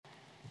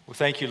Well,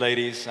 thank you,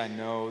 ladies. I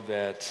know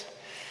that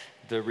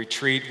the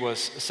retreat was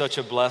such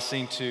a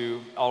blessing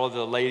to all of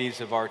the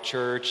ladies of our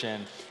church,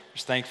 and I'm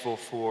just thankful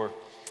for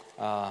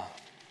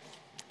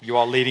you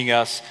all leading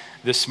us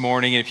this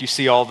morning. And if you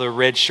see all the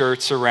red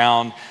shirts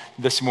around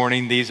this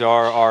morning, these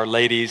are our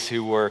ladies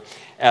who were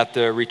at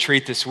the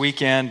retreat this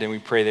weekend, and we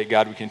pray that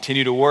God would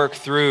continue to work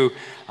through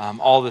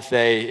all that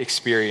they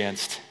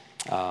experienced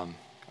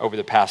over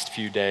the past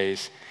few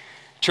days.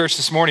 Church,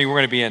 this morning we're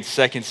going to be in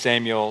 2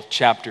 Samuel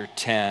chapter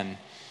 10.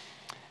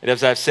 And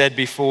as I've said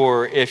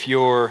before, if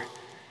you're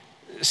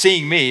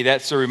seeing me,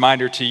 that's a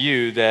reminder to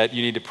you that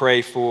you need to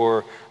pray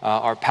for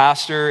our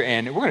pastor,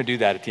 and we're going to do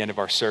that at the end of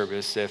our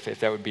service, if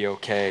that would be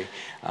okay.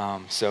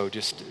 So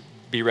just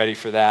be ready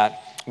for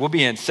that. We'll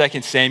be in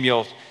 2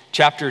 Samuel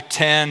chapter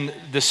 10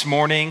 this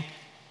morning.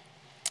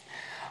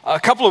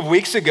 A couple of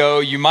weeks ago,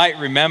 you might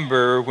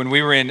remember when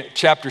we were in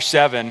chapter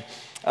 7,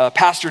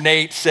 Pastor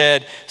Nate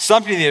said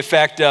something to the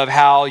effect of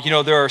how,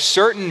 there are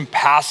certain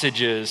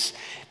passages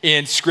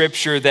in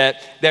Scripture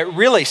that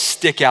really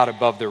stick out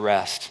above the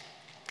rest.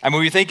 I mean,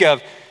 when we think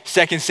of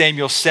 2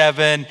 Samuel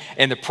 7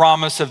 and the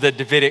promise of the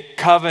Davidic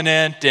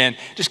covenant and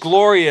just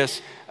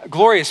glorious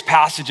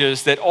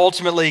passages that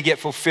ultimately get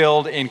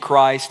fulfilled in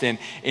Christ and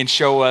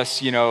show us,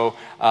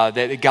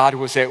 that God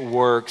was at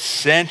work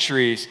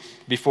centuries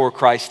before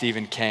Christ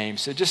even came.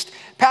 So just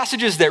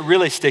passages that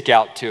really stick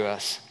out to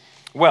us.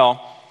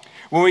 Well,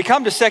 when we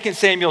come to 2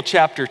 Samuel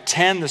chapter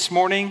 10 this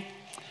morning,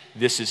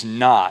 this is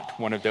not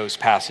one of those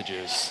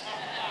passages.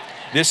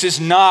 This is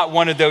not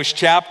one of those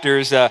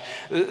chapters.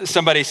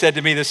 Somebody said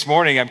to me this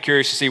morning, I'm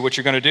curious to see what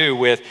you're going to do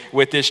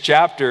with this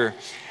chapter.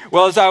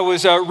 Well, as I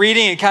was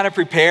reading and kind of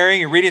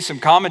preparing and reading some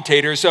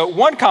commentators,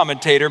 one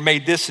commentator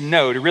made this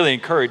note. It really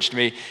encouraged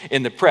me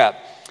in the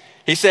prep.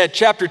 He said,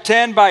 chapter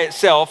 10 by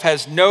itself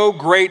has no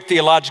great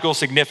theological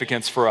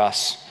significance for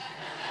us.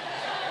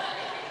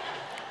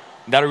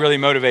 That'll really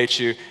motivate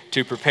you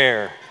to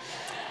prepare.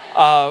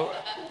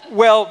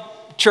 Well,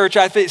 church,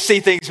 I see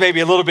things maybe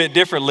a little bit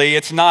differently.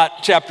 It's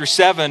not chapter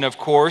 7, of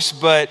course,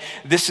 but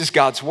this is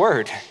God's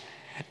word,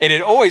 and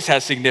it always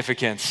has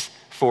significance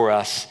for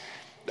us.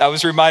 I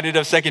was reminded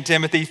of 2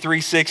 Timothy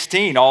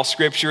 3:16. All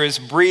scripture is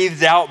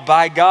breathed out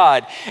by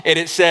God, and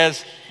it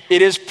says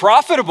it is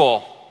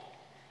profitable.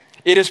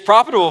 It is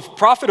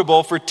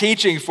profitable for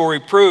teaching, for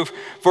reproof,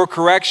 for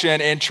correction,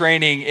 and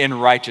training in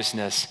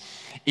righteousness.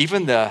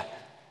 Even the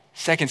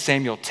 2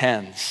 Samuel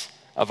 10s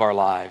of our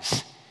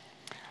lives.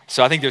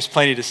 So I think there's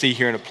plenty to see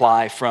here and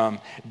apply from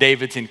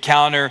David's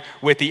encounter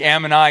with the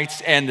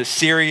Ammonites and the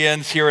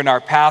Syrians here in our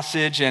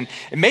passage. And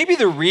maybe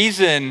the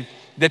reason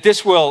that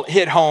this will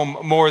hit home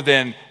more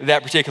than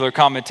that particular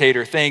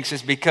commentator thinks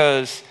is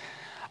because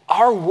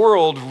our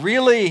world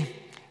really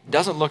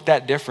doesn't look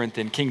that different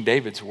than King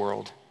David's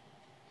world.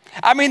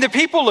 I mean, the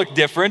people look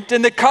different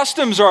and the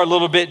customs are a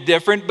little bit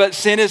different, but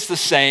sin is the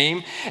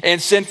same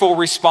and sinful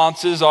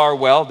responses are,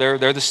 well, they're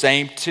the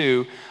same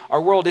too.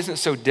 Our world isn't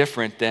so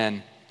different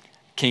than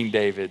King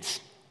David's.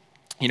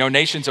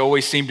 Nations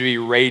always seem to be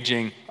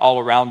raging all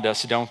around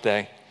us, don't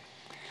they?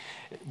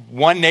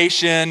 One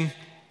nation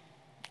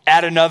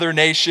at another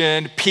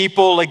nation,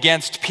 people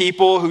against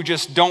people who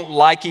just don't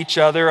like each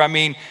other. I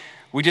mean,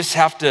 we just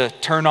have to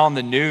turn on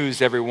the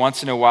news every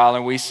once in a while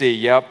and we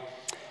see,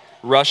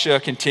 Russia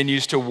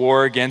continues to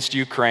war against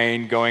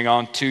Ukraine, going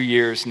on 2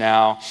 years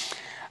now.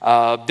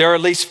 There are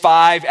at least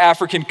 5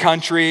 African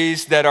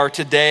countries that are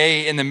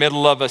today in the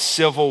middle of a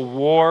civil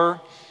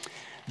war.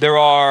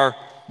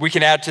 We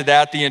can add to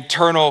that the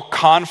internal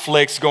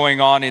conflicts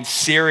going on in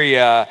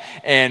Syria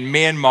and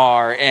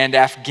Myanmar and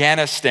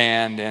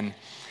Afghanistan. And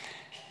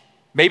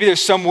maybe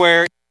there's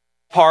somewhere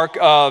park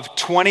of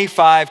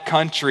 25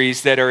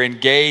 countries that are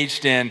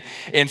engaged in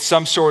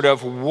some sort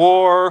of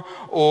war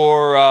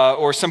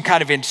or some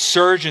kind of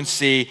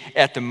insurgency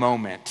at the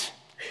moment.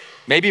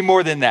 Maybe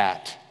more than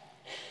that.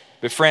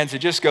 But friends, it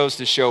just goes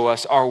to show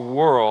us our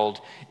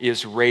world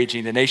is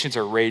raging. The nations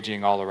are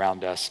raging all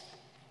around us.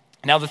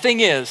 Now, the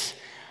thing is,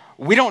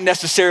 we don't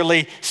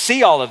necessarily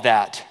see all of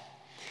that.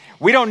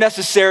 We don't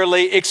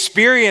necessarily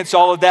experience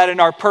all of that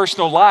in our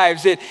personal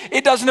lives.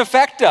 It doesn't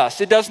affect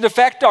us. It doesn't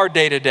affect our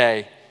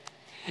day-to-day.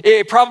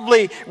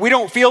 We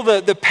don't feel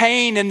the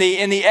pain and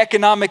the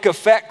economic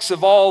effects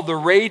of all the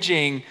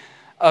raging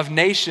of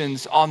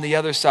nations on the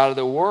other side of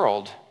the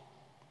world.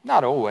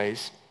 Not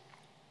always.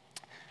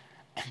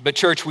 But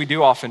church, we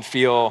do often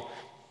feel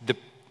the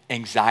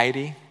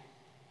anxiety,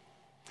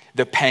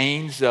 the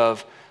pains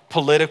of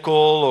political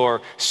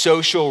or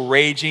social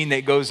raging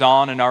that goes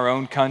on in our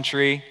own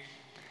country,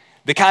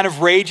 the kind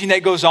of raging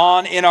that goes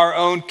on in our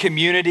own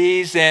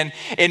communities, and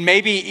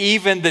maybe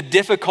even the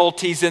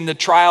difficulties and the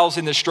trials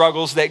and the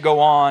struggles that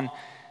go on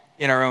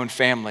in our own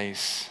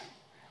families.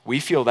 We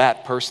feel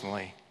that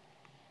personally.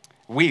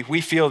 We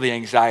feel the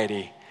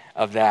anxiety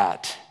of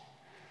that.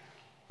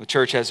 The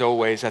church, as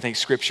always, I think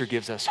Scripture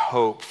gives us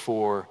hope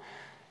for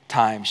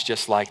times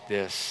just like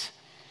this.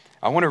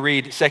 I want to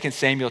read 2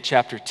 Samuel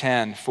chapter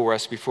 10 for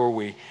us before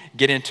we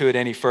get into it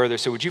any further.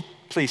 So would you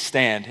please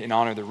stand in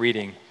honor of the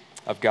reading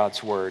of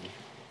God's word.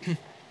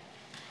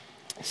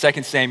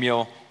 2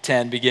 Samuel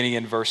 10, beginning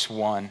in verse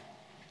 1.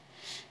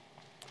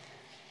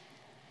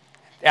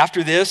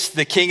 After this,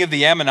 the king of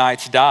the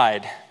Ammonites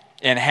died,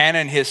 and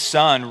Hanun his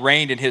son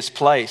reigned in his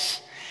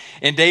place.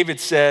 And David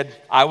said,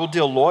 I will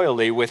deal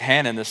loyally with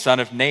Hanun the son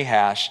of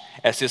Nahash,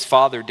 as his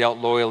father dealt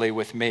loyally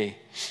with me.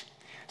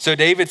 So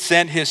David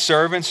sent his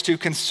servants to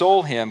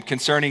console him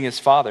concerning his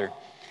father.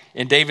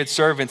 And David's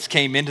servants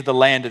came into the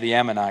land of the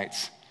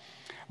Ammonites.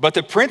 But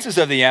the princes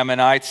of the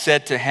Ammonites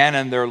said to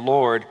Hanun their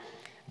lord,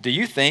 do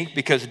you think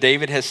because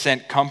David has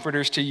sent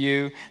comforters to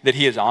you that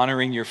he is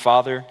honoring your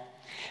father?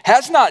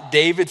 Has not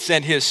David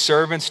sent his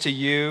servants to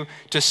you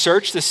to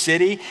search the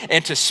city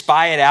and to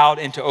spy it out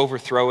and to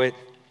overthrow it?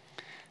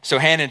 So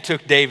Hanun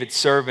took David's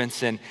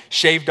servants and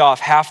shaved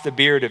off half the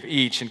beard of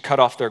each and cut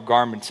off their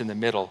garments in the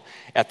middle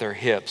at their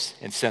hips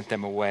and sent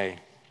them away.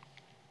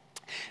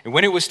 And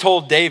when it was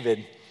told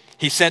David,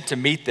 he sent to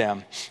meet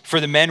them, for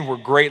the men were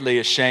greatly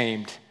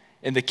ashamed.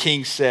 And the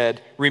king said,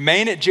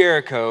 remain at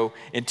Jericho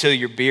until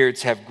your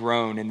beards have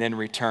grown and then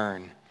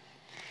return.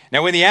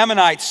 Now when the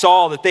Ammonites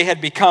saw that they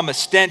had become a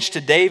stench to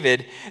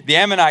David, the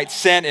Ammonites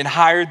sent and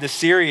hired the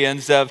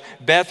Syrians of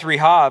Beth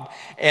Rehob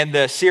and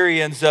the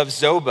Syrians of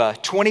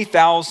Zobah,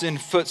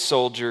 20,000 foot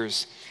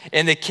soldiers,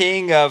 and the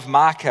king of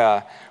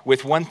Maacah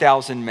with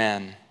 1,000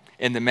 men,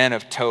 and the men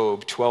of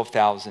Tob,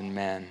 12,000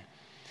 men.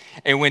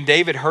 And when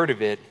David heard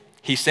of it,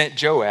 he sent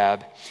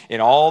Joab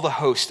and all the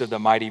host of the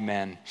mighty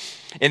men.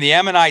 And the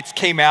Ammonites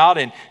came out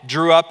and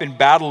drew up in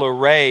battle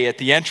array at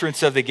the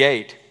entrance of the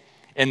gate.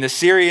 And the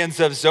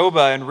Syrians of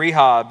Zobah and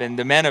Rehob and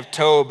the men of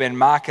Tob and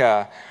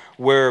Maacah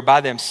were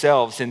by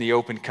themselves in the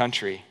open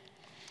country.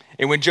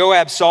 And when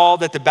Joab saw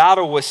that the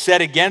battle was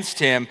set against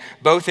him,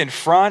 both in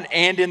front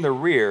and in the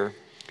rear,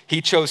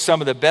 he chose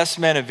some of the best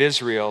men of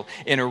Israel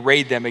and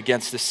arrayed them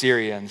against the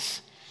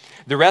Syrians.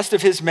 The rest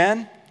of his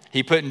men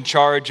he put in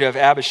charge of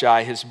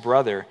Abishai, his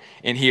brother,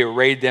 and he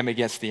arrayed them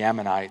against the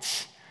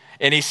Ammonites.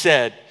 And he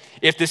said,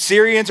 if the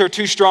Syrians are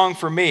too strong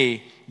for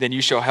me, then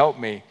you shall help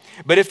me.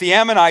 But if the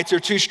Ammonites are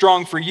too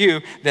strong for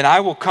you, then I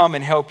will come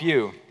and help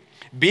you.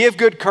 Be of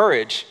good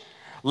courage.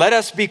 Let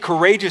us be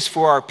courageous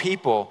for our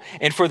people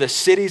and for the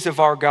cities of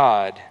our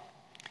God.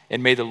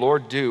 And may the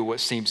Lord do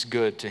what seems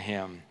good to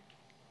him.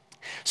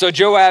 So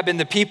Joab and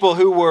the people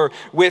who were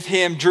with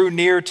him drew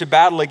near to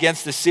battle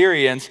against the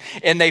Syrians,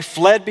 and they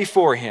fled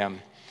before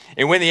him.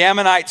 And when the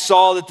Ammonites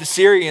saw that the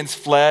Syrians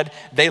fled,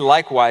 they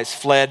likewise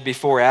fled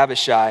before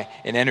Abishai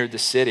and entered the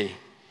city.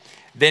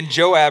 Then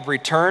Joab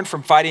returned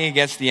from fighting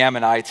against the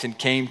Ammonites and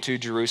came to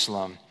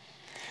Jerusalem.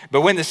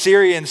 But when the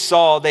Syrians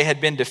saw they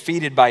had been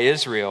defeated by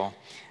Israel,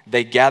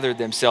 they gathered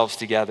themselves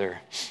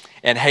together.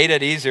 And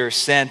Hadadezer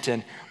sent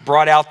and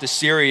brought out the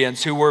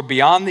Syrians who were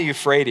beyond the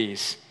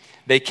Euphrates.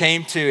 They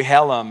came to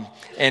Helam,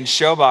 and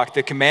Shobach,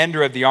 the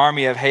commander of the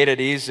army of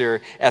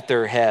Hadadezer, at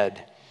their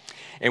head.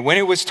 And when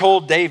it was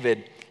told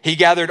David, he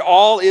gathered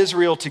all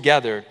Israel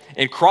together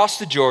and crossed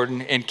the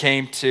Jordan and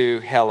came to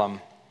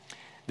Helam.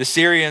 The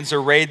Syrians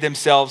arrayed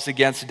themselves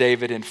against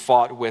David and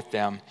fought with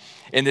them.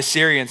 And the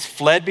Syrians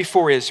fled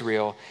before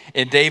Israel,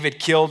 and David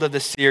killed of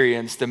the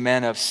Syrians the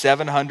men of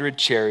 700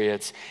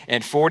 chariots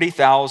and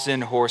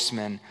 40,000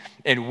 horsemen,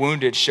 and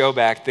wounded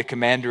Shobach, the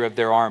commander of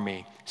their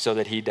army, so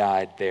that he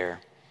died there.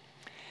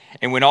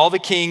 And when all the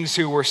kings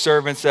who were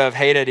servants of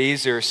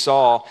Hadadezer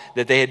saw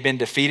that they had been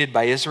defeated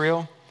by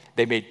Israel,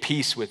 they made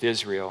peace with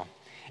Israel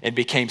and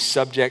became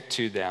subject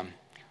to them.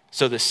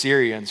 So the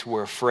Syrians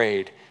were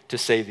afraid to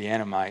save the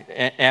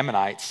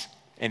Ammonites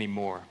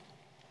anymore.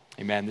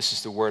 Amen. This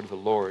is the word of the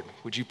Lord.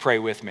 Would you pray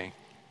with me?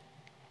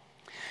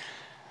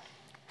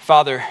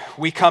 Father,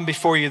 we come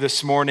before you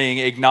this morning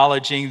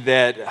acknowledging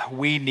that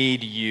we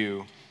need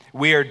you.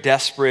 We are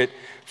desperate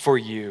for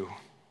you.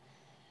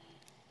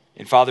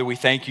 And Father, we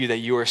thank you that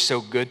you are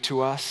so good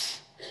to us.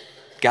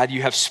 God,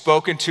 you have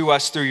spoken to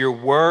us through your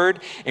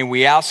word, and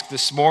we ask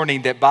this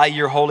morning that by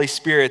your Holy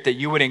Spirit that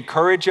you would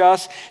encourage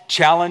us,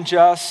 challenge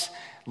us.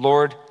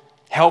 Lord,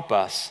 help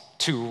us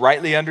to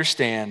rightly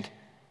understand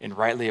and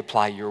rightly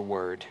apply your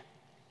word.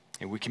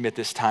 And we commit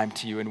this time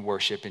to you in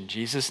worship in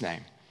Jesus'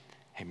 name.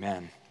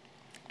 Amen.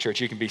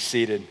 Church, you can be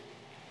seated.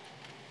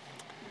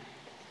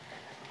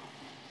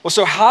 Well,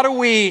 so how do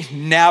we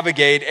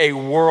navigate a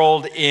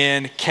world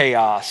in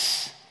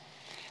chaos?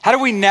 How do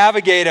we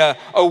navigate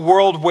a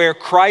world where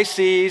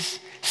crises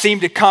seem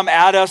to come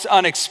at us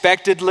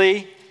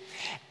unexpectedly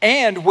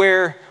and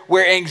where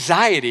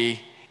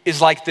anxiety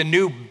is like the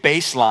new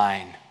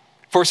baseline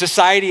for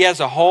society as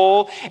a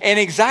whole? And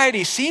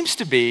anxiety seems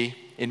to be,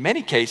 in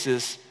many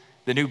cases,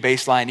 the new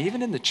baseline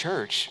even in the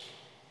church.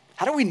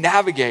 How do we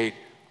navigate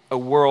a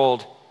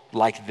world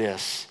like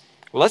this?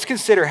 Well, let's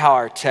consider how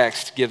our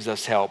text gives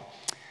us help.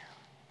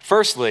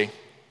 Firstly,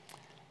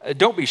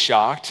 don't be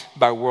shocked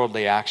by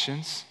worldly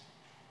actions.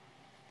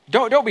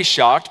 Don't be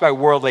shocked by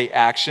worldly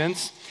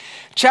actions.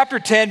 Chapter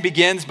 10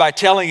 begins by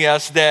telling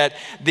us that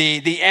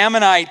the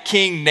Ammonite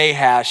king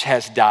Nahash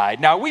has died.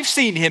 Now, we've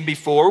seen him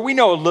before. We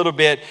know a little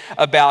bit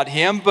about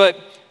him, but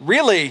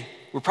really,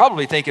 we're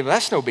probably thinking, well,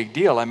 that's no big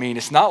deal. I mean,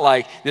 it's not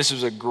like this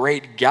was a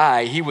great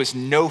guy. He was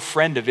no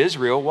friend of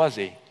Israel, was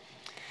he?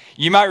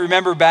 You might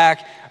remember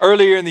back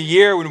earlier in the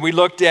year when we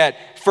looked at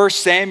 1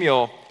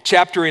 Samuel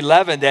chapter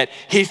 11 that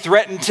he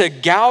threatened to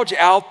gouge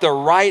out the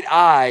right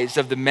eyes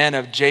of the men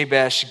of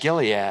Jabesh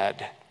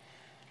Gilead.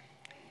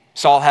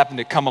 Saul happened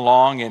to come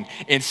along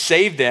and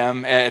save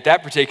them at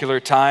that particular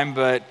time,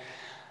 but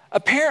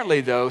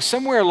apparently though,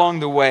 somewhere along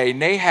the way,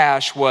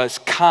 Nahash was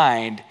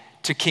kind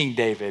to King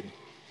David.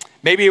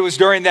 Maybe it was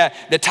during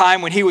the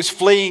time when he was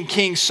fleeing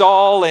King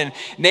Saul and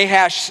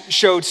Nahash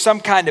showed some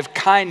kind of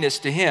kindness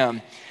to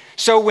him.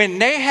 So when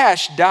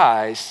Nahash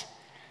dies,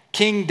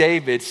 King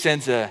David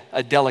sends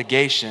a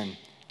delegation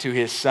to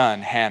his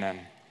son Hanun.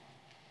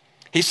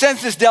 He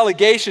sends this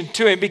delegation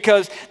to him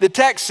because the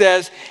text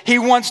says he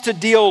wants to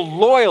deal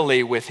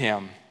loyally with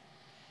him.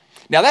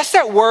 Now that's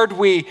that word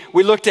we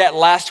looked at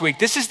last week.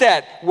 This is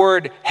that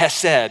word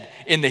hesed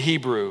in the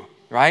Hebrew,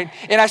 right?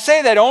 And I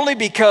say that only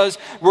because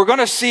we're going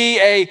to see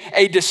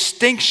a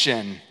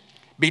distinction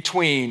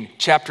between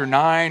chapter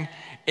 9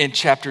 and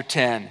chapter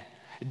 10.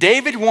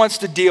 David wants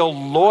to deal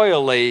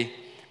loyally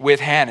with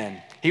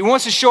Hanun. He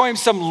wants to show him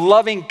some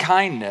loving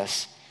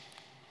kindness.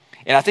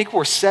 And I think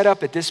we're set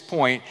up at this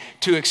point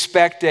to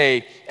expect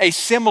a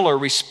similar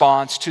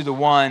response to the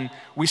one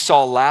we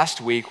saw last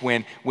week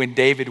when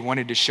David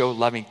wanted to show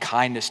loving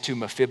kindness to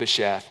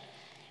Mephibosheth.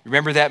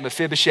 Remember that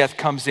Mephibosheth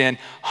comes in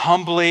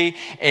humbly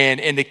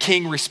and the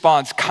king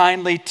responds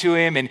kindly to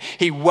him and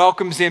he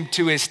welcomes him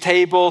to his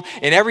table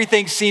and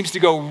everything seems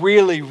to go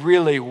really,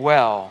 really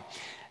well.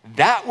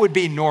 That would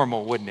be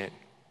normal, wouldn't it?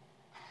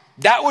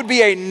 That would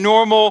be a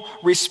normal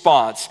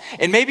response.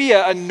 And maybe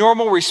a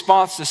normal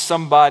response to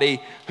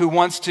somebody who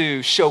wants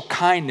to show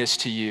kindness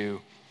to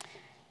you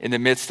in the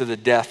midst of the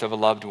death of a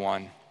loved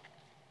one.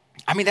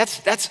 I mean,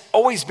 that's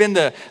always been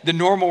the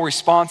normal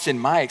response in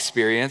my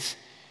experience.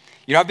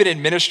 You know, I've been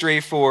in ministry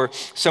for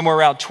somewhere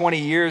around 20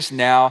 years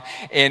now,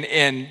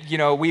 and you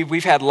know,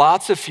 we've had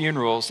lots of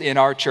funerals in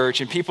our church,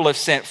 and people have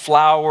sent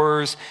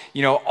flowers,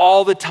 you know,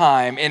 all the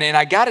time. And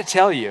I got to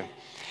tell you,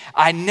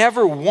 I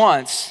never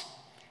once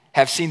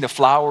have seen the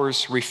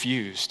flowers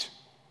refused.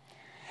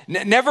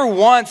 Never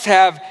once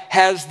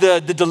has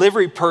the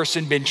delivery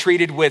person been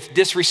treated with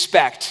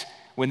disrespect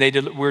when they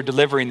were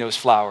delivering those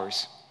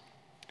flowers.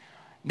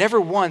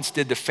 Never once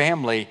did the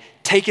family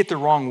take it the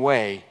wrong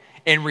way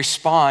and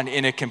respond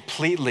in a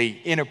completely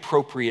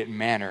inappropriate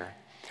manner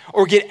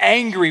or get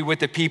angry with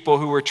the people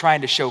who were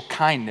trying to show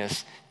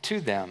kindness to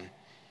them.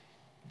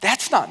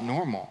 That's not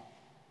normal.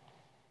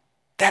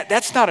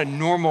 That's not a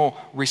normal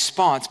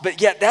response,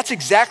 but yet that's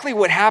exactly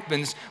what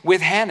happens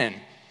with Hanun.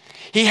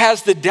 He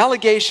has the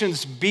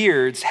delegation's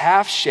beards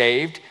half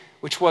shaved,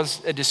 which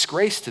was a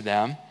disgrace to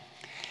them.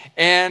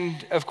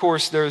 And of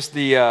course, there's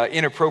the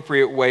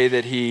inappropriate way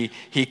that he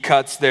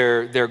cuts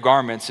their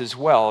garments as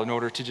well in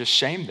order to just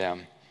shame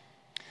them.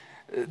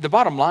 The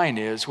bottom line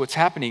is what's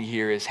happening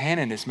here is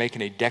Hanun is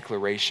making a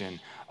declaration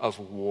of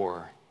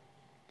war.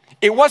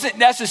 It wasn't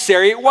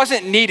necessary, it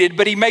wasn't needed,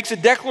 but he makes a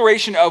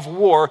declaration of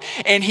war,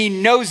 and he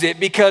knows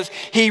it because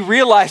he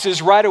realizes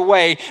right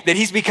away that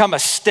he's become a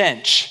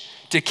stench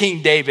to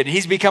King David.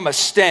 He's become a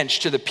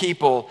stench to the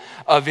people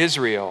of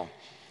Israel.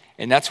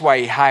 And that's why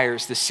he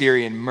hires the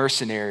Syrian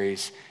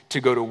mercenaries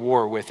to go to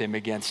war with him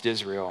against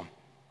Israel.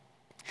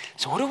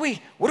 So what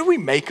do we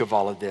make of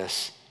all of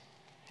this?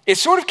 It's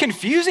sort of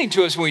confusing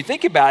to us when we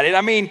think about it.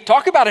 I mean,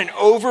 talk about an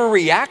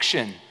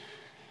overreaction.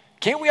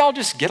 Can't we all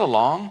just get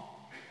along?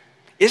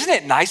 Isn't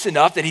it nice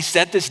enough that he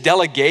sent this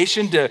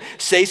delegation to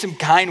say some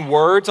kind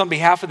words on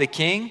behalf of the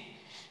king?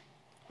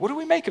 What do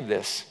we make of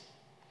this?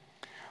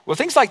 Well,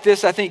 things like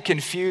this, I think,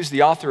 confuse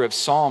the author of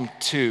Psalm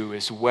 2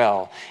 as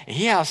well. And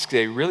he asks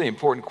a really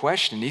important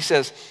question. He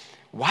says,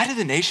 why do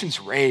the nations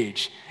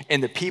rage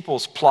and the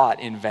peoples plot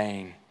in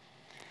vain?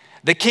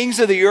 The kings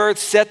of the earth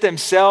set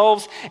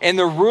themselves, and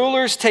the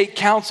rulers take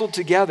counsel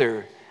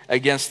together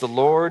against the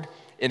Lord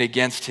and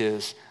against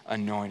his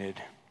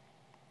anointed.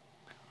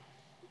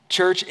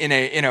 Church, in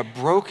a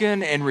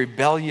broken and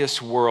rebellious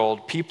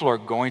world, people are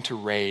going to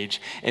rage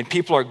and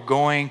people are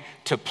going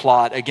to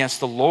plot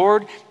against the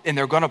Lord and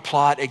they're going to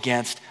plot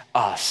against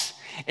us.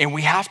 And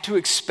we have to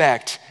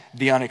expect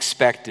the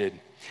unexpected.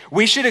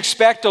 We should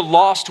expect a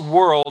lost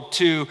world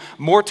to,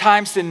 more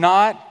times than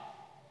not,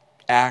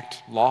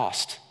 act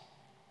lost.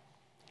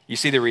 You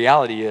see, the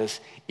reality is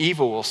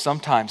evil will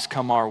sometimes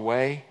come our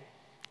way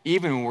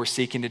even when we're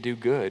seeking to do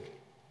good.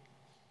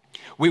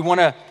 We want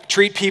to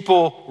treat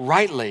people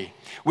rightly.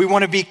 We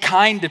want to be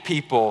kind to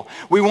people.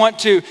 We want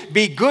to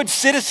be good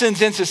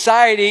citizens in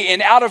society,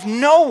 and out of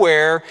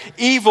nowhere,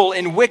 evil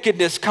and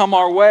wickedness come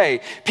our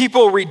way.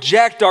 People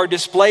reject our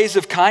displays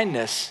of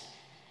kindness.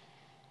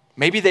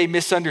 Maybe they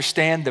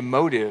misunderstand the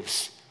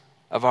motives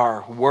of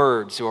our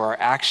words or our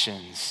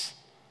actions.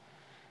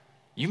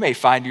 You may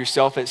find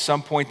yourself at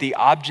some point the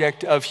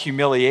object of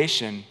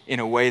humiliation in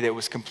a way that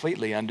was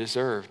completely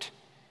undeserved.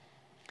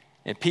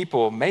 And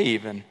people may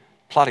even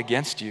plot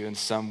against you in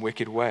some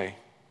wicked way.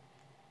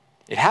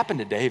 It happened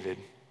to David.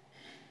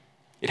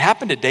 It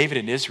happened to David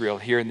and Israel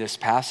here in this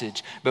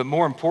passage. But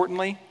more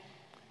importantly,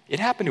 it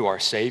happened to our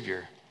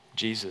Savior,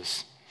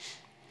 Jesus.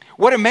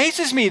 What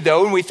amazes me,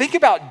 though, when we think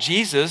about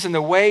Jesus and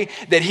the way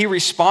that he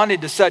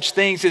responded to such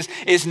things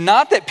is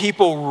not that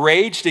people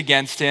raged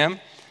against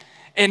him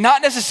and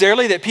not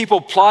necessarily that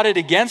people plotted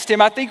against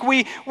him. I think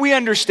we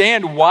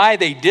understand why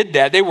they did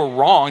that. They were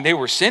wrong, they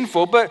were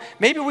sinful, but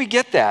maybe we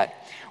get that.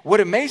 What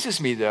amazes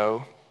me,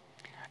 though,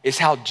 is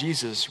how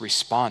Jesus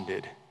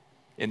responded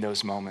in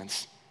those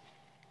moments.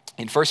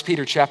 In 1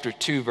 Peter chapter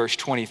 2, verse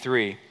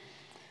 23,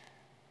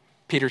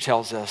 Peter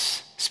tells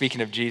us,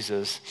 speaking of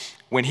Jesus,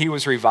 when he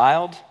was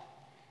reviled,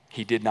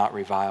 he did not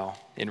revile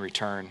in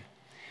return.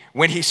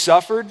 When he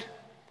suffered,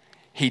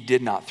 he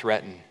did not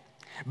threaten,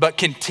 but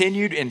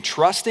continued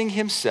entrusting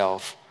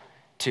himself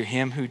to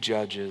him who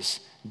judges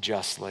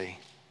justly.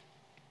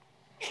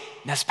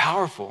 And that's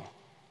powerful.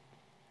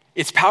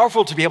 It's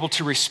powerful to be able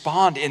to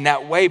respond in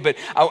that way, but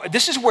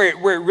this is where it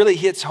really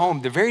hits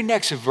home. The very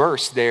next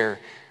verse there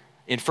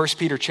in 1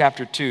 Peter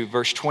chapter 2,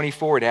 verse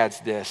 24, it adds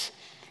this: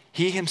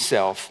 he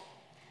himself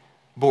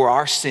bore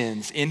our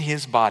sins in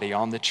his body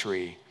on the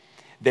tree,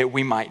 that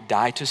we might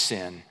die to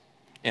sin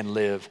and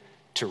live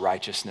to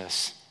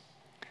righteousness.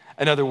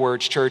 In other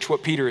words, church,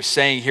 what Peter is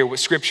saying here, what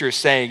Scripture is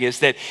saying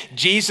is that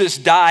Jesus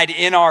died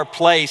in our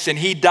place and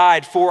he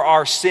died for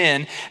our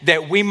sin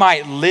that we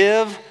might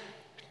live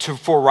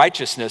for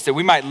righteousness, that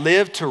we might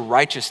live to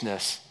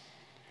righteousness.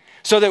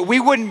 So that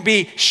we wouldn't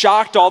be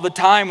shocked all the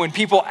time when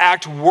people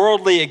act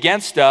worldly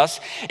against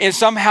us and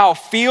somehow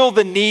feel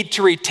the need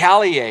to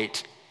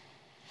retaliate.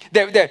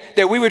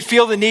 That we would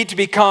feel the need to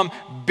become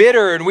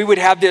bitter and we would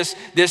have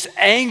this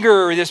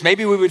anger, or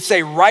maybe we would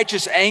say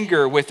righteous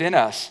anger within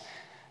us.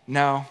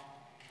 No,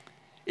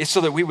 it's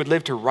so that we would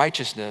live to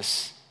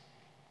righteousness,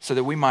 so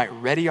that we might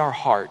ready our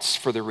hearts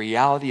for the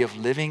reality of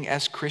living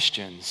as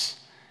Christians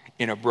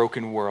in a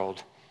broken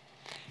world,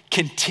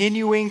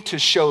 continuing to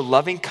show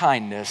loving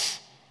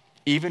kindness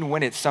even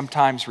when it's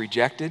sometimes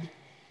rejected,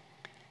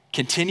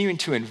 continuing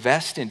to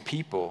invest in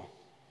people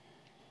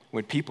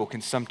when people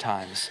can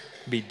sometimes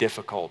be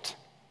difficult.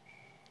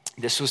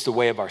 This was the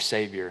way of our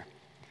Savior.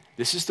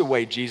 This is the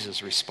way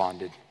Jesus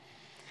responded.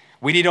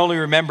 We need only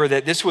remember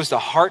that this was the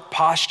heart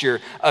posture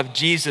of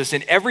Jesus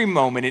in every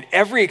moment, in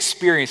every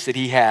experience that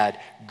he had,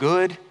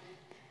 good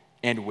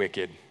and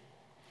wicked.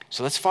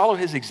 So let's follow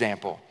his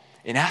example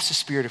and ask the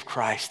Spirit of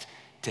Christ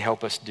to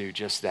help us do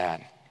just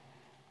that.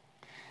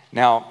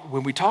 Now,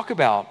 when we talk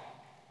about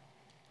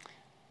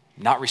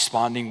not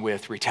responding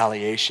with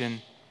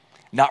retaliation,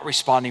 not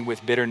responding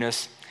with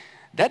bitterness,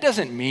 that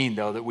doesn't mean,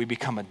 though, that we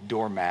become a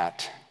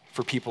doormat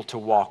for people to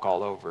walk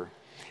all over.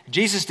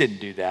 Jesus didn't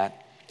do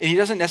that, and he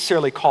doesn't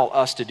necessarily call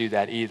us to do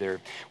that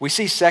either. We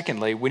see,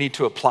 secondly, we need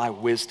to apply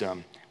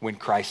wisdom when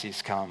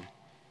crises come.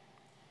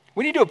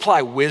 We need to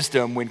apply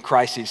wisdom when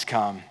crises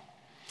come.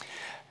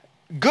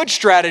 Good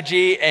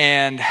strategy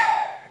and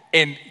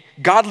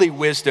godly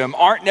wisdom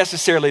aren't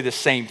necessarily the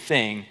same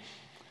thing,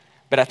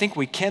 but I think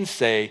we can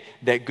say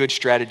that good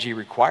strategy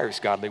requires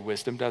godly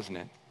wisdom, doesn't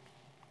it?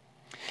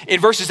 In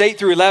verses 8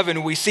 through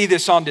 11, we see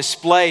this on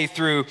display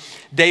through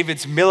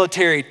David's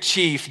military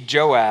chief,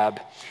 Joab.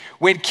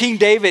 When King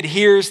David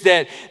hears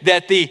that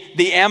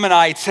the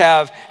Ammonites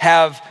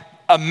have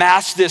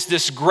amassed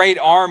this great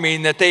army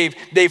and that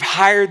they've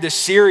hired the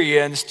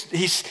Syrians,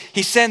 he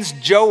sends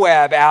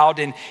Joab out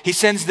and he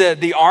sends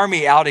the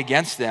army out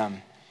against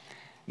them.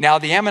 Now,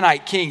 the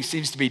Ammonite king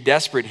seems to be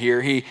desperate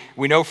here.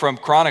 We know from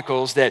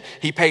Chronicles that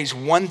he pays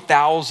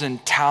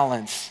 1,000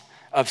 talents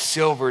of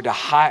silver to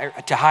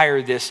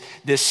hire this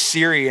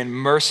Syrian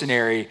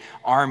mercenary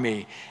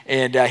army.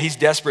 And he's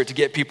desperate to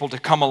get people to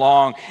come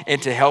along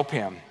and to help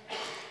him.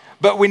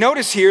 But we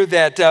notice here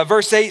that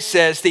verse 8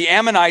 says the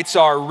Ammonites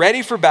are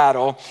ready for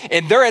battle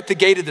and they're at the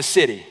gate of the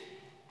city.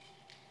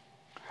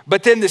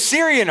 But then the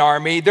Syrian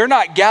army, they're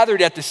not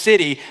gathered at the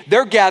city.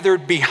 They're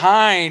gathered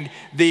behind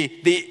the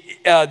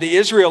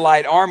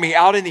Israelite army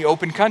out in the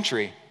open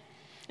country.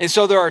 And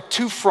so there are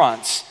two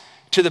fronts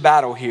to the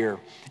battle here.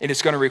 And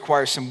it's going to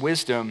require some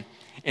wisdom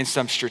and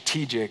some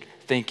strategic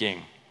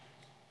thinking.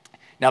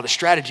 Now, the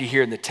strategy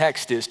here in the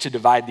text is to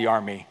divide the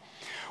army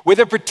with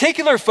a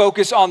particular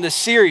focus on the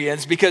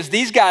Syrians, because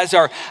these guys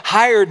are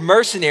hired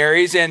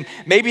mercenaries, and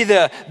maybe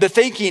the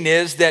thinking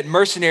is that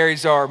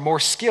mercenaries are more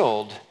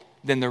skilled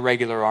than the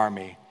regular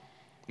army.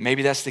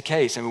 Maybe that's the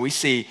case. I mean, we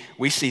see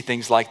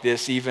things like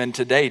this even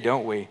today,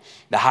 don't we?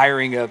 The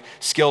hiring of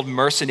skilled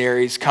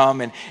mercenaries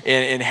come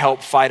and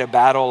help fight a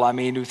battle. I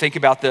mean, we think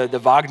about the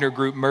Wagner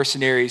Group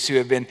mercenaries who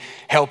have been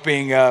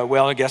helping,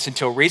 I guess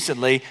until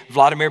recently,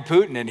 Vladimir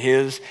Putin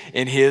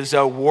in his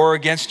war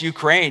against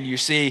Ukraine. You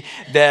see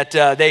that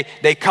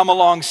they come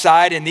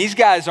alongside, and these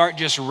guys aren't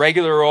just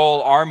regular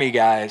old army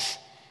guys.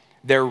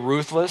 They're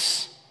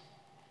ruthless.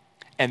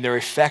 And they're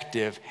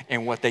effective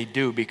in what they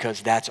do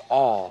because that's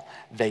all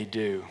they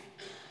do.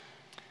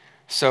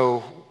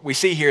 So we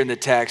see here in the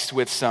text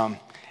with some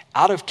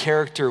out of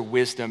character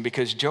wisdom,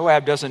 because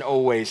Joab doesn't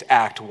always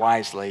act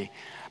wisely.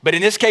 But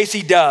in this case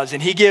he does,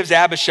 and he gives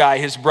Abishai,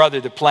 his brother,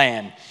 the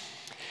plan.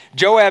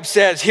 Joab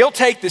says he'll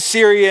take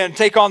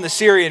on the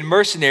Syrian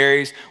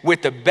mercenaries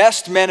with the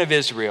best men of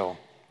Israel.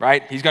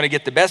 right? He's going to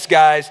get the best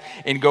guys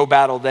and go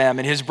battle them.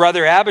 And his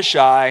brother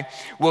Abishai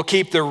will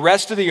keep the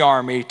rest of the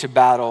army to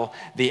battle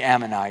the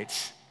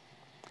Ammonites.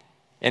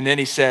 And then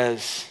he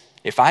says,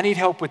 if I need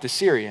help with the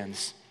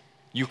Syrians,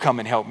 you come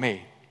and help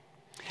me.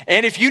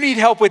 And if you need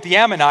help with the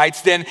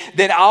Ammonites, then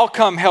I'll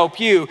come help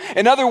you.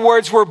 In other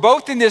words, we're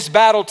both in this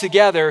battle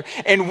together,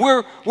 and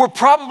we're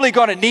probably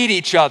going to need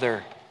each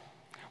other.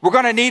 We're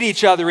going to need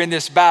each other in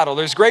this battle.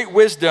 There's great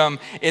wisdom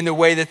in the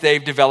way that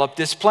they've developed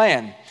this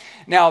plan.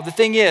 Now, the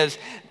thing is,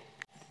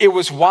 it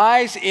was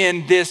wise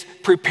in this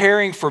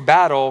preparing for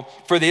battle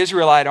for the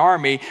Israelite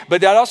army,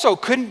 but that also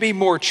couldn't be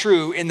more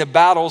true in the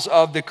battles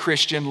of the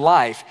Christian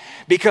life.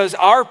 Because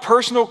our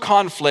personal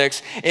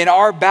conflicts in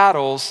our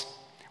battles,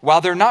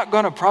 while they're not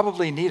going to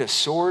probably need a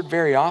sword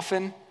very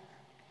often,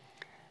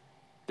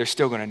 they're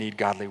still going to need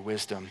godly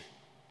wisdom.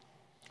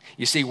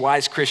 You see,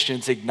 wise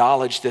Christians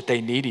acknowledge that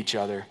they need each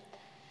other.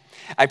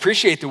 I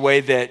appreciate the way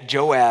that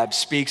Joab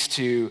speaks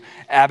to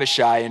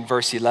Abishai in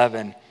verse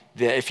 11.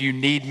 That if you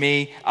need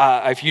me,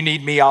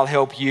 I'll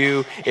help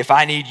you. If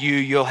I need you,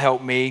 you'll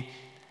help me.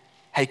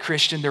 Hey,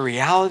 Christian, the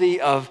reality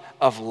of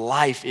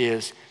life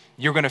is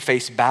you're going to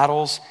face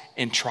battles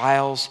and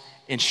trials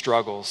and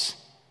struggles.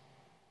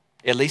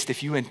 At least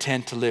if you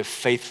intend to live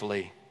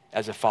faithfully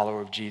as a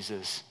follower of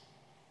Jesus.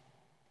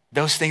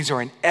 Those things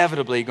are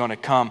inevitably going to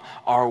come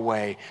our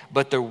way.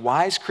 But the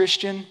wise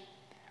Christian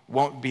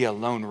won't be a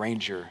Lone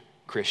Ranger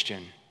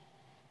Christian.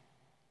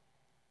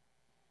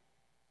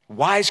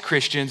 Wise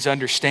Christians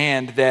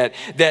understand that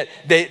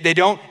they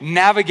don't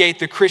navigate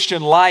the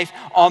Christian life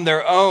on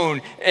their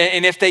own.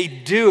 And if they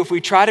do, if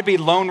we try to be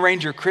Lone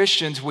Ranger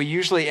Christians, we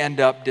usually end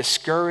up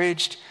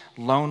discouraged,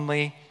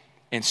 lonely,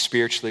 and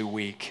spiritually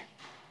weak.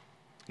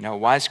 No,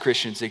 wise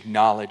Christians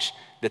acknowledge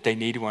that they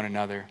need one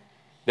another,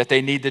 that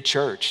they need the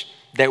church,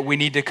 that we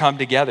need to come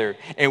together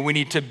and we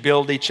need to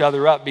build each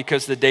other up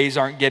because the days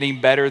aren't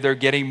getting better, they're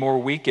getting more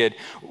wicked.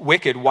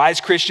 Wise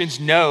Christians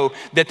know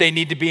that they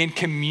need to be in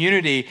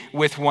community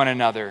with one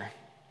another.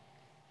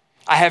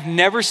 I have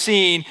never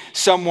seen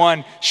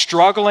someone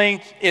struggling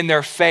in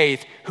their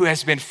faith who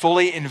has been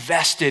fully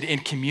invested in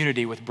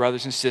community with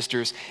brothers and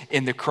sisters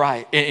in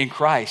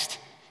Christ.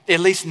 At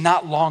least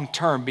not long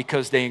term,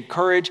 because they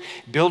encourage,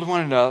 build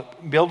one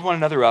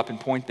another up and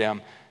point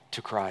them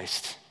to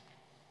Christ.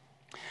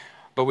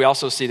 But we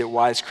also see that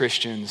wise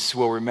Christians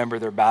will remember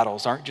their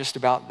battles aren't just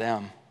about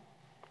them.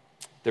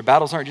 Their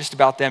battles aren't just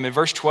about them. In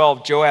verse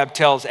 12, Joab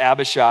tells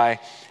Abishai,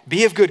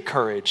 be of good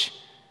courage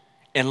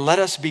and let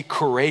us be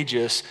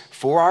courageous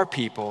for our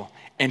people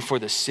and for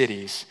the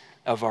cities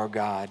of our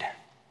God.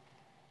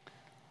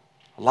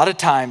 A lot of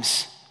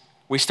times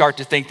we start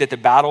to think that the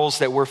battles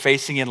that we're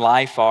facing in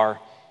life are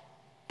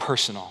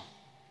personal.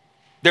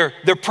 They're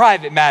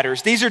private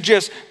matters. These are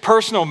just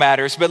personal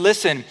matters. But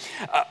listen,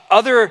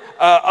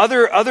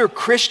 other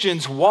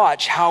Christians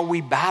watch how we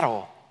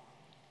battle.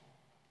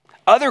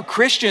 Other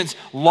Christians,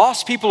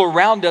 lost people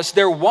around us,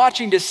 they're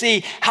watching to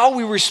see how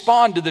we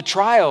respond to the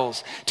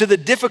trials, to the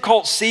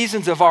difficult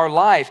seasons of our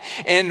life.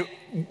 And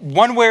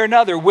one way or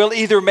another, we'll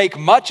either make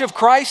much of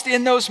Christ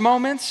in those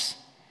moments,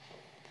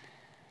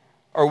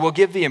 or we'll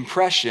give the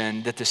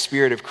impression that the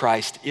Spirit of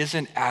Christ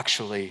isn't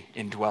actually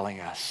indwelling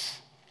us.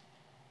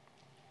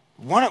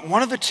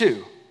 One of the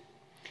two.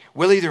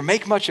 We'll either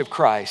make much of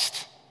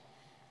Christ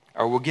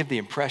or we'll give the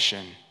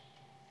impression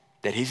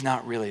that he's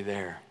not really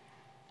there.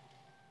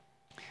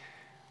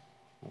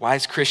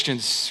 Wise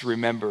Christians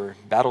remember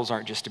battles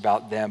aren't just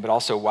about them, but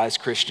also wise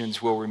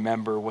Christians will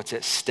remember what's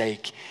at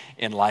stake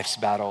in life's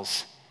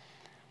battles.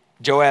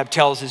 Joab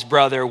tells his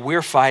brother,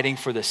 we're fighting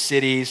for the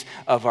cities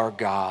of our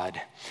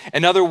God.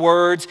 In other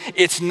words,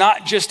 it's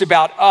not just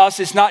about us,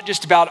 it's not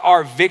just about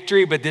our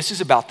victory, but this is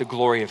about the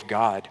glory of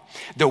God.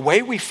 The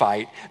way we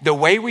fight, the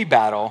way we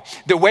battle,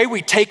 the way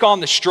we take on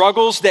the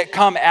struggles that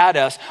come at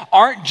us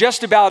aren't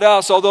just about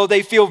us, although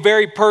they feel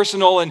very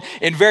personal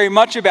and very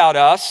much about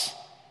us,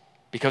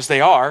 because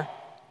they are.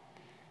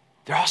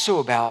 They're also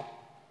about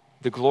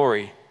the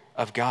glory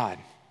of God.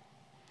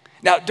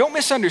 Now, don't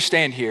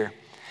misunderstand here.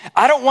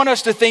 I don't want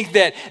us to think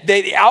that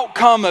the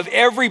outcome of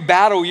every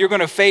battle you're going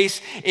to face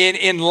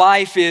in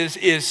life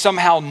is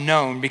somehow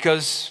known,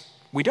 because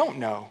we don't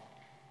know.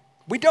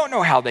 We don't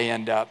know how they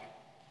end up.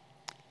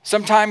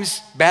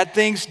 Sometimes bad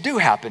things do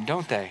happen,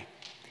 don't they?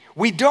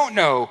 We don't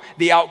know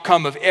the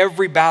outcome of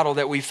every battle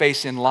that we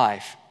face in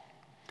life.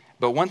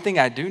 But one thing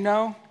I do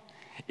know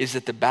is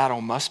that the battle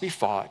must be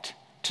fought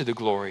to the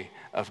glory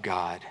of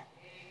God.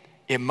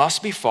 It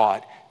must be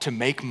fought to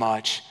make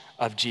much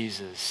of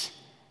Jesus.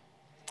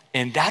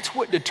 And that's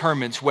what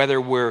determines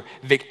whether we're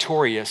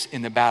victorious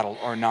in the battle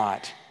or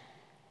not.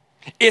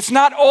 It's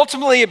not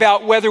ultimately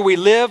about whether we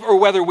live or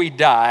whether we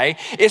die.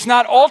 It's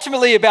not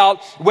ultimately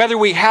about whether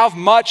we have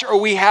much or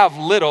we have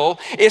little.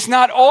 It's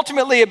not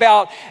ultimately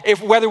about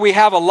whether we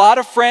have a lot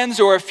of friends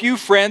or a few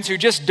friends who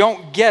just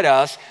don't get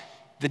us.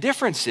 The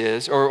difference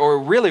is, or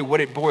really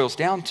what it boils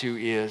down to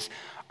is,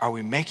 are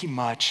we making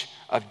much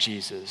of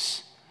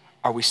Jesus?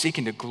 Are we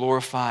seeking to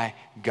glorify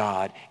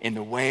God in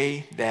the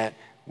way that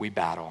we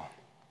battle?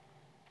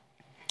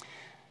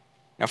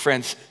 Now,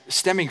 friends,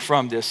 stemming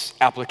from this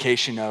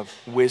application of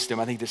wisdom,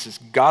 I think this is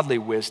godly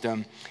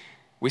wisdom,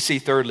 we see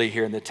thirdly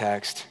here in the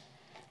text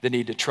the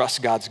need to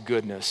trust God's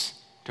goodness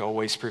to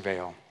always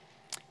prevail.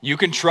 You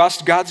can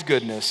trust God's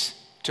goodness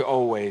to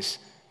always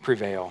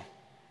prevail.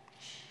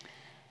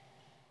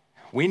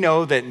 We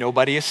know that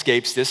nobody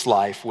escapes this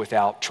life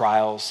without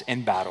trials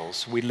and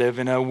battles. We live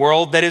in a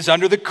world that is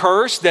under the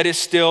curse, that is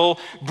still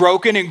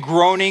broken and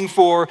groaning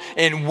for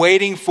and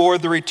waiting for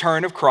the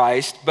return of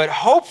Christ. But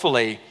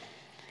hopefully,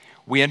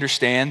 we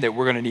understand that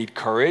we're going to need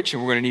courage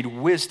and we're going to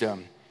need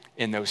wisdom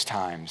in those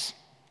times.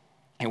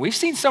 And we've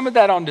seen some of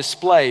that on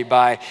display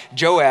by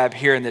Joab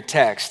here in the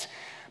text.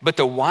 But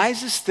the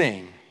wisest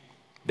thing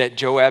that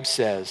Joab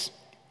says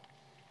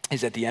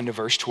is at the end of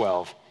verse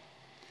 12.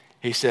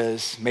 He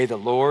says, may the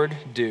Lord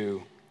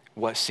do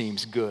what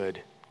seems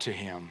good to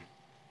him.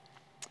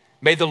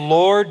 May the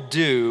Lord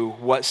do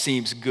what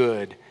seems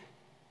good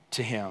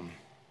to him.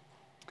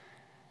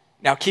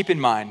 Now keep in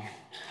mind,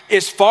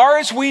 as far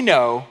as we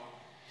know,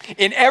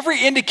 in every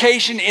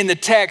indication in the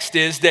text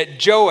is that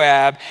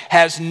Joab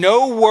has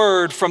no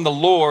word from the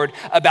Lord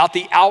about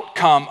the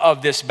outcome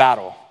of this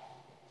battle.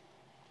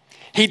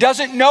 He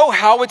doesn't know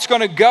how it's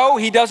going to go.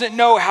 He doesn't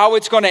know how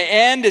it's going to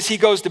end as he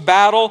goes to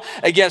battle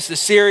against the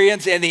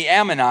Syrians and the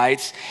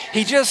Ammonites.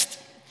 He just,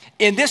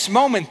 in this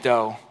moment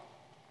though,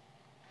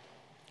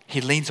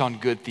 he leans on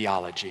good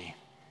theology.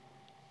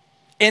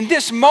 In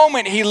this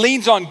moment, he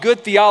leans on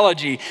good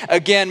theology.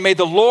 Again, may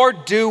the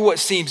Lord do what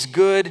seems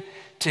good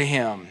to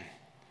him.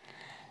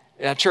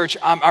 Church,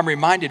 I'm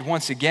reminded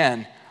once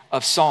again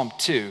of Psalm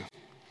 2.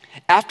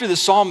 After the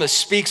psalmist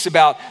speaks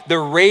about the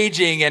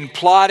raging and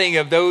plotting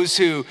of those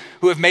who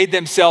have made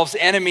themselves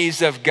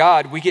enemies of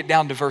God, we get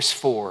down to verse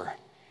 4.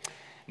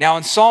 Now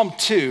in Psalm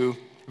 2,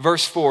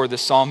 verse 4, the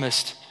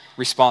psalmist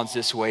responds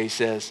this way. He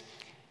says,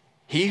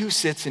 he who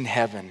sits in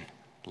heaven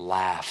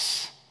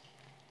laughs,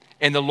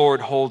 and the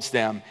Lord holds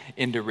them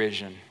in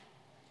derision.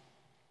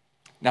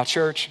 Now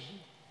church,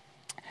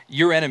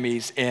 your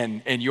enemies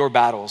and your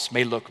battles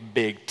may look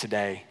big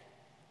today,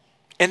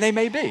 and they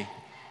may be.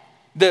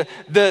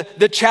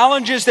 The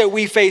challenges that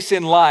we face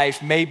in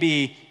life may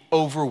be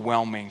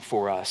overwhelming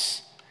for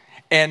us.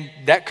 And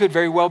that could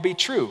very well be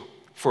true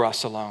for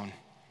us alone.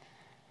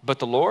 But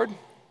the Lord,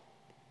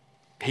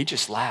 he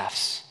just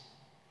laughs.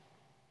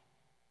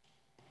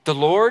 The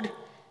Lord,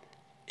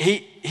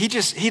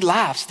 he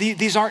laughs.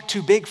 These aren't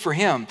too big for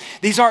him.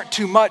 These aren't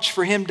too much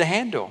for him to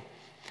handle.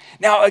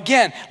 Now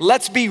again,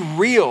 let's be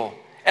real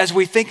as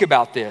we think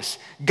about this.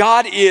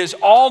 God is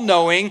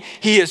all-knowing,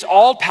 he is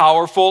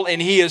all-powerful,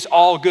 and he is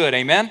all good.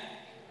 Amen?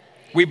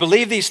 We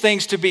believe these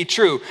things to be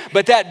true,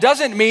 but that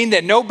doesn't mean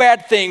that no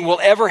bad thing will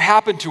ever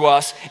happen to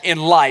us in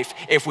life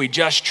if we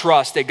just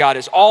trust that God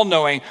is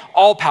all-knowing,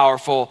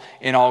 all-powerful,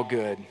 and all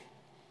good.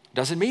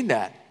 Doesn't mean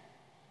that.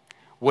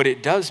 What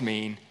it does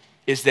mean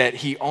is that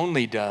he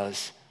only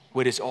does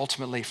what is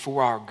ultimately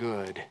for our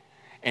good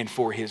and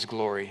for his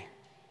glory.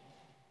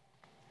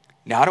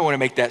 Now, I don't want to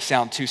make that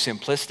sound too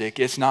simplistic.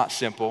 It's not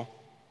simple.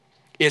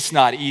 It's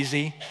not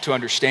easy to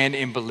understand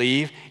and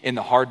believe in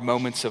the hard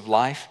moments of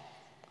life.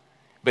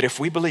 But if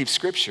we believe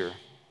Scripture,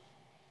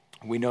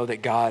 we know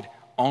that God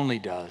only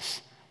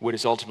does what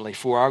is ultimately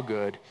for our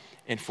good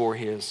and for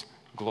his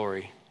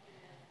glory.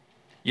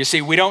 You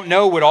see, we don't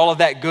know what all of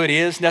that good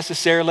is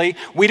necessarily.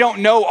 We don't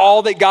know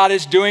all that God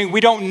is doing.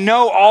 We don't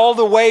know all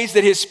the ways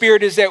that his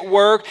Spirit is at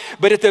work.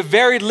 But at the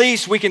very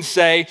least, we can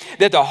say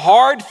that the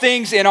hard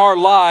things in our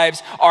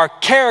lives are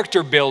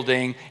character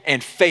building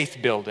and faith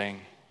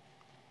building.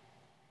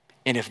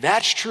 And if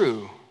that's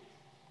true,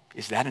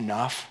 is that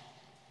enough?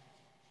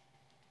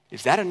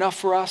 Is that enough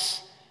for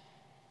us?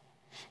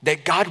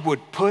 That God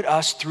would put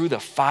us through the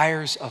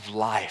fires of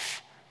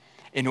life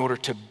in order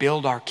to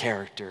build our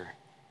character,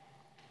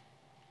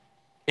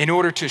 in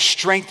order to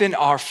strengthen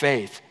our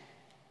faith.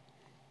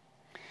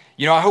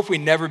 You know, I hope we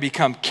never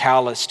become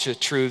callous to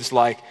truths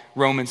like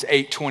Romans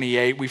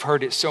 8:28. We've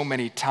heard it so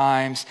many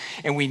times,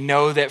 and we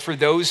know that for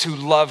those who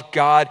love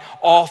God,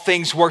 all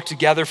things work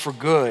together for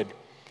good,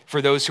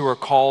 for those who are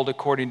called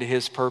according to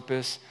his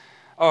purpose.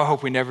 Oh, I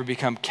hope we never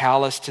become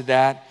callous to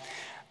that.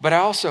 But I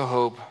also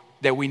hope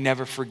that we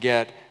never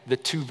forget the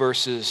two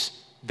verses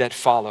that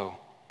follow,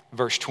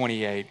 verse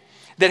 28.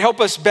 That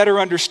help us better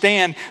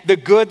understand the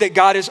good that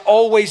God is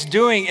always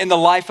doing in the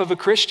life of a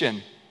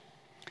Christian.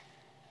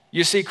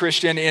 You see,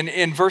 Christian,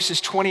 in verses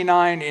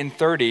 29 and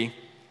 30,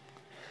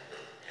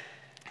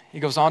 he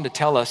goes on to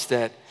tell us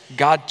that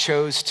God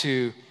chose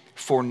to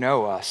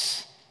foreknow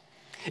us.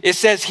 It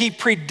says he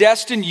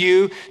predestined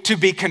you to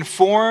be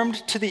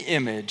conformed to the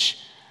image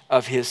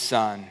of his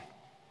Son.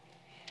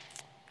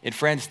 And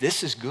friends,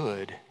 this is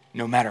good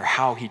no matter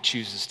how he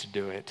chooses to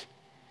do it.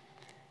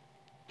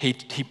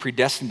 He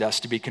predestined us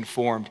to be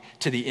conformed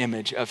to the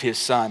image of his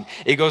Son.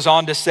 It goes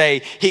on to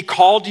say, he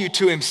called you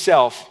to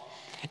himself,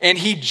 and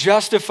he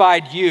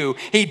justified you.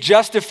 He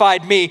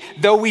justified me,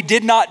 though we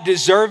did not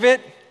deserve it,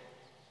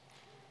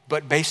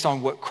 but based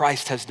on what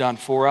Christ has done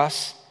for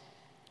us,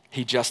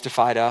 he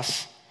justified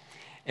us.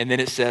 And then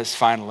it says,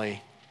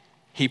 finally,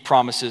 he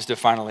promises to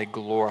finally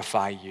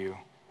glorify you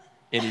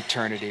in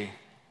eternity.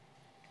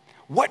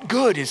 What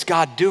good is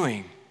God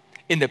doing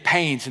in the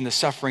pains and the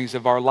sufferings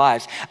of our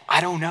lives?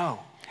 I don't know.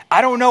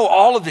 I don't know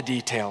all of the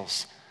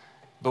details,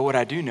 but what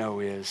I do know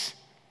is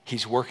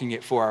he's working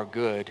it for our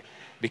good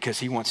because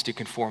he wants to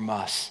conform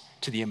us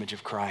to the image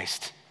of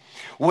Christ.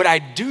 What I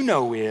do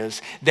know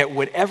is that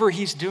whatever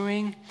he's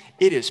doing,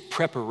 it is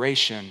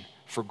preparation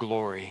for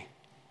glory.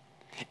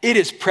 It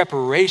is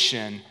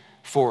preparation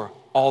for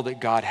all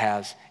that God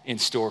has in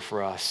store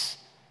for us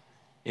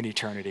in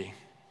eternity.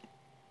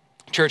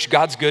 Church,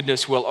 God's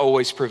goodness will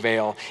always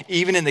prevail,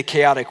 even in the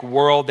chaotic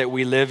world that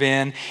we live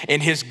in,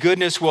 and his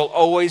goodness will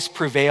always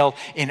prevail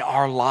in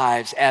our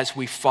lives as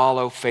we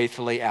follow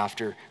faithfully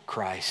after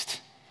Christ.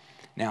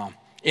 Now,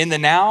 in the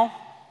now,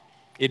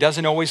 it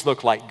doesn't always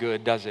look like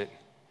good, does it?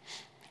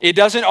 It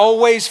doesn't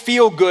always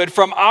feel good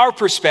from our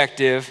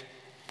perspective,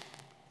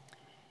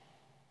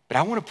 but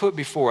I want to put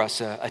before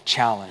us a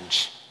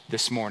challenge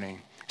this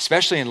morning.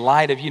 Especially in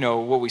light of,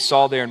 what we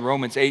saw there in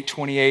Romans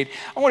 8:28,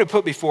 I want to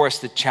put before us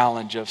the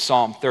challenge of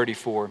Psalm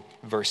 34,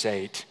 verse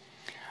 8.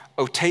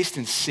 Oh, taste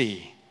and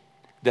see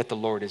that the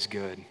Lord is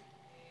good.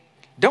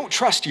 Don't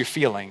trust your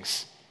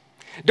feelings.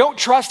 Don't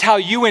trust how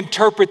you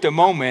interpret the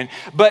moment,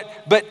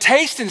 but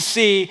taste and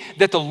see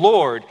that the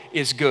Lord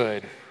is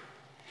good.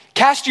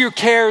 Cast your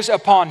cares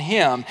upon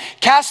him.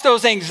 Cast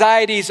those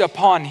anxieties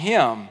upon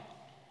him.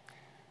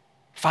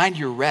 Find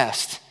your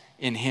rest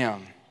in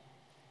him.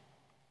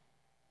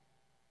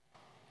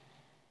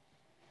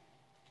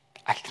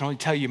 I can only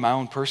tell you my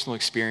own personal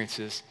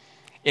experiences.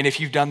 And if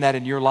you've done that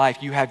in your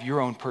life, you have your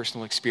own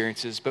personal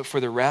experiences. But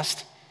for the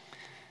rest,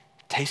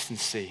 taste and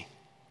see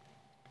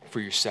for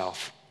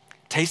yourself.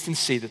 Taste and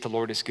see that the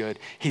Lord is good.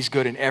 He's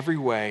good in every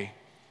way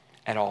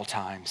at all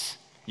times.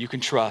 You can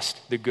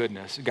trust the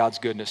goodness, God's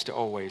goodness to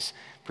always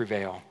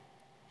prevail.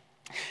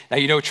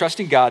 Now,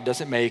 trusting God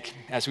doesn't make,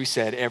 as we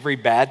said, every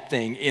bad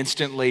thing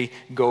instantly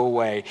go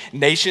away.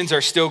 Nations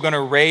are still going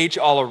to rage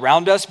all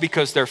around us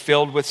because they're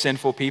filled with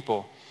sinful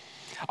people.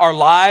 Our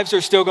lives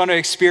are still going to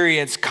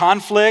experience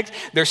conflict.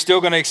 They're still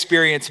going to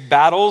experience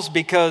battles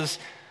because,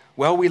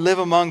 we live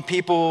among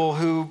people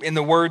who, in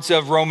the words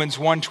of Romans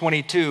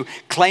 1:22,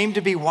 claim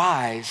to be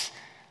wise,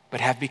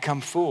 but have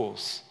become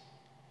fools.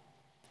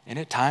 And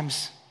at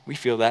times, we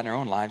feel that in our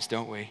own lives,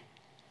 don't we?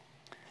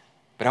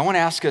 But I want to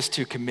ask us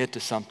to commit to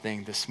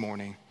something this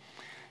morning,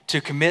 to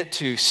commit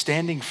to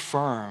standing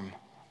firm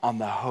on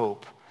the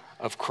hope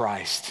of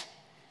Christ,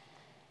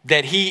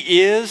 that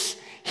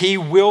he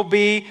will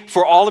be,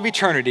 for all of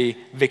eternity,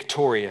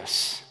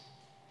 victorious.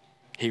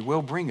 He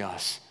will bring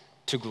us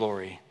to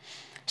glory.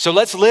 So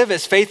let's live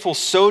as faithful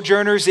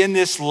sojourners in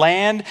this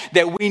land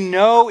that we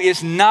know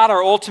is not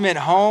our ultimate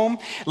home.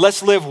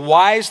 Let's live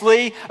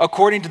wisely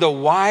according to the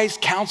wise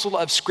counsel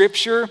of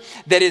Scripture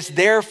that is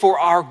there for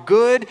our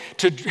good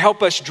to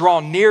help us draw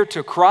near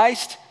to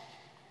Christ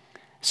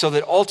so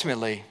that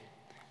ultimately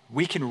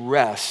we can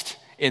rest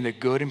in the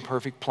good and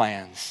perfect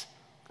plans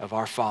of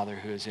our Father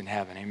who is in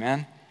heaven.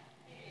 Amen?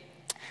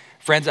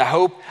 Friends, I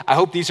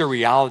hope these are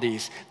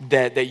realities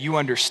that you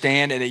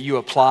understand and that you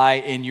apply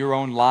in your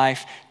own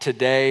life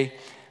today.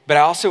 But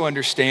I also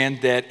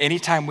understand that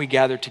anytime we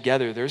gather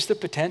together, there's the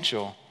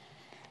potential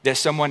that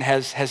someone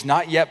has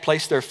not yet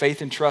placed their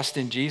faith and trust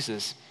in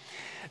Jesus.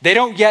 They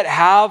don't yet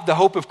have the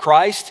hope of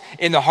Christ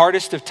in the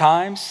hardest of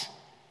times.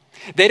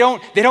 They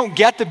don't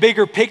get the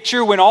bigger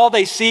picture when all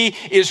they see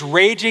is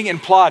raging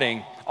and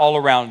plotting all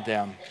around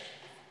them.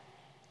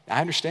 I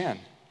understand.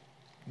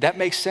 That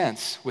makes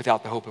sense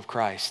without the hope of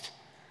Christ.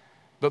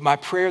 But my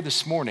prayer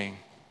this morning,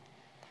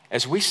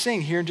 as we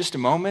sing here in just a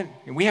moment,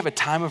 and we have a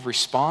time of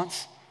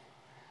response,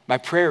 my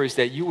prayer is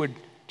that you would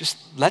just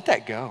let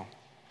that go.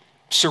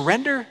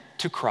 Surrender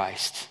to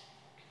Christ.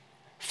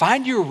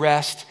 Find your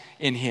rest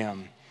in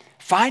him.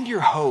 Find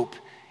your hope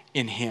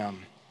in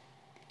him.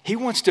 He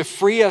wants to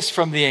free us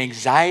from the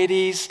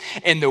anxieties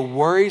and the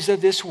worries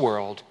of this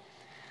world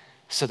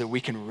so that we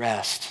can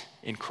rest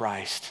in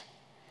Christ.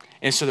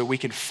 And so that we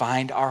can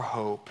find our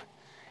hope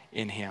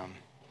in him.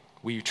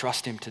 Will you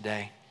trust him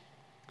today?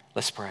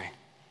 Let's pray.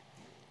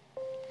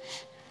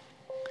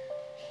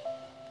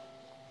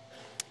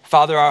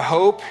 Father, our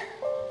hope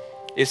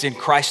is in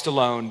Christ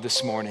alone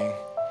this morning.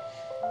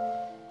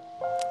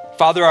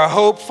 Father, our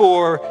hope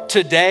for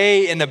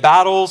today in the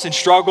battles and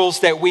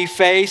struggles that we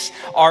face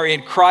are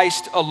in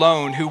Christ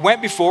alone, who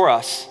went before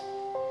us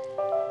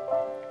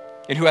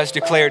and who has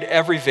declared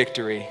every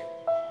victory.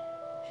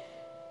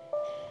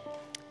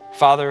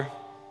 Father,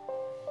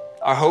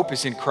 our hope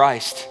is in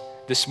Christ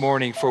this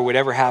morning for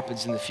whatever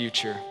happens in the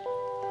future.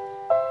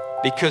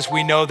 Because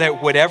we know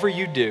that whatever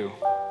you do,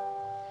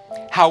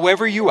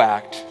 however you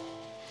act,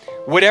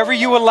 whatever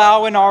you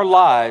allow in our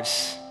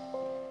lives,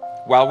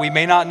 while we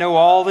may not know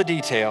all the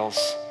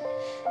details,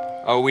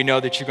 we know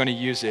that you're going to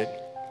use it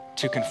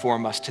to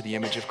conform us to the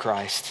image of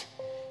Christ.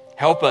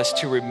 Help us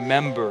to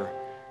remember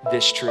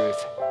this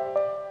truth.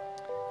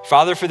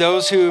 Father, for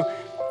those who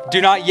do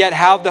not yet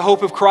have the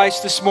hope of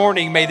Christ this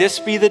morning, may this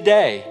be the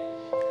day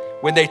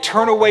when they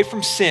turn away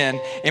from sin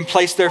and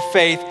place their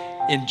faith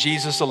in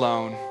Jesus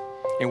alone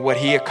and what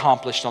he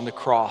accomplished on the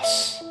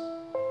cross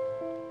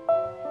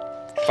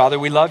Father,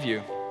 we love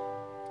you.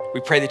 We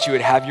pray that you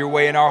would have your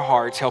way in our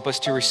hearts. Help us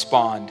to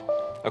respond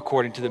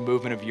according to the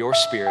movement of your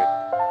Spirit.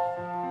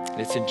 And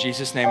it's in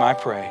Jesus' name I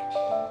pray.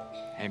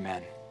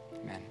 Amen.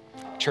 Amen.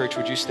 Church,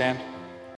 would you stand?